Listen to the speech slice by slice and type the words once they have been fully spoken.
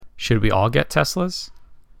Should we all get Teslas?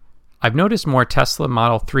 I've noticed more Tesla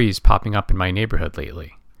Model 3s popping up in my neighborhood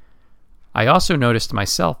lately. I also noticed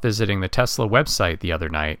myself visiting the Tesla website the other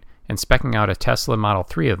night and specking out a Tesla Model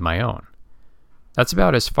 3 of my own. That's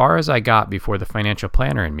about as far as I got before the financial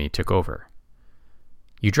planner in me took over.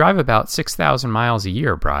 You drive about 6,000 miles a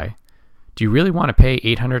year, Bri. Do you really want to pay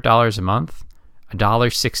 $800 a month,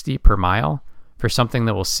 $1.60 per mile, for something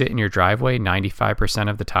that will sit in your driveway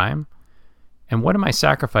 95% of the time? And what am I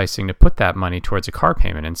sacrificing to put that money towards a car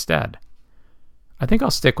payment instead? I think I'll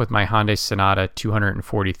stick with my Hyundai Sonata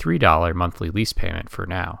 $243 monthly lease payment for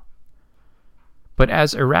now. But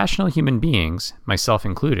as irrational human beings, myself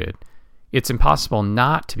included, it's impossible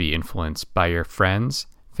not to be influenced by your friends,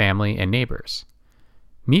 family, and neighbors.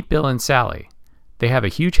 Meet Bill and Sally. They have a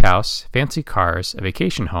huge house, fancy cars, a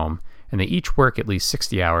vacation home, and they each work at least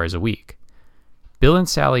 60 hours a week. Bill and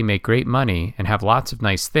Sally make great money and have lots of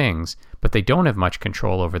nice things, but they don't have much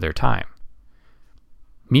control over their time.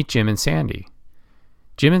 Meet Jim and Sandy.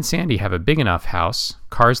 Jim and Sandy have a big enough house,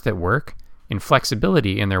 cars that work, and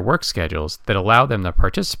flexibility in their work schedules that allow them to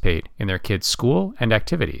participate in their kids' school and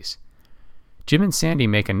activities. Jim and Sandy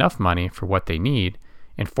make enough money for what they need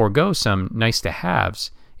and forego some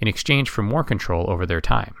nice-to-haves in exchange for more control over their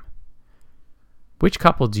time. Which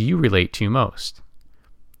couple do you relate to most?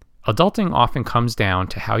 Adulting often comes down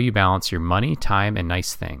to how you balance your money, time, and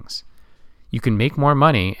nice things. You can make more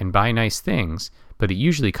money and buy nice things, but it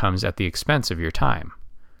usually comes at the expense of your time.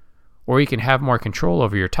 Or you can have more control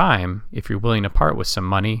over your time if you're willing to part with some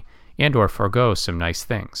money and/or forego some nice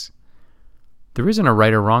things. There isn't a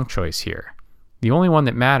right or wrong choice here. The only one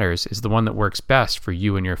that matters is the one that works best for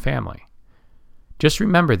you and your family. Just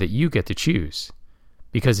remember that you get to choose,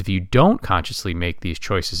 because if you don't consciously make these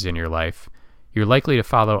choices in your life, you're likely to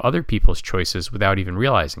follow other people's choices without even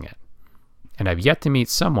realizing it. And I've yet to meet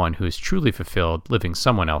someone who is truly fulfilled living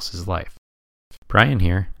someone else's life. Brian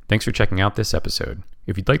here. Thanks for checking out this episode.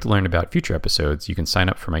 If you'd like to learn about future episodes, you can sign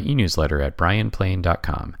up for my e-newsletter at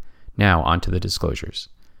brianplain.com. Now, on to the disclosures.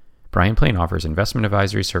 Brian Plain offers investment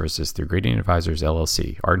advisory services through Gradient Advisors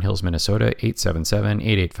LLC, Arden Hills, Minnesota,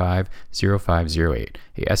 877-885-0508,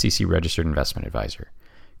 a SEC-registered investment advisor.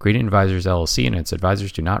 Gradient Advisors LLC and its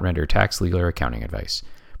advisors do not render tax, legal, or accounting advice.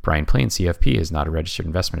 Brian Plain CFP is not a registered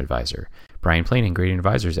investment advisor. Brian Plain and Gradient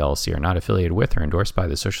Advisors LLC are not affiliated with or endorsed by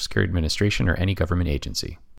the Social Security Administration or any government agency.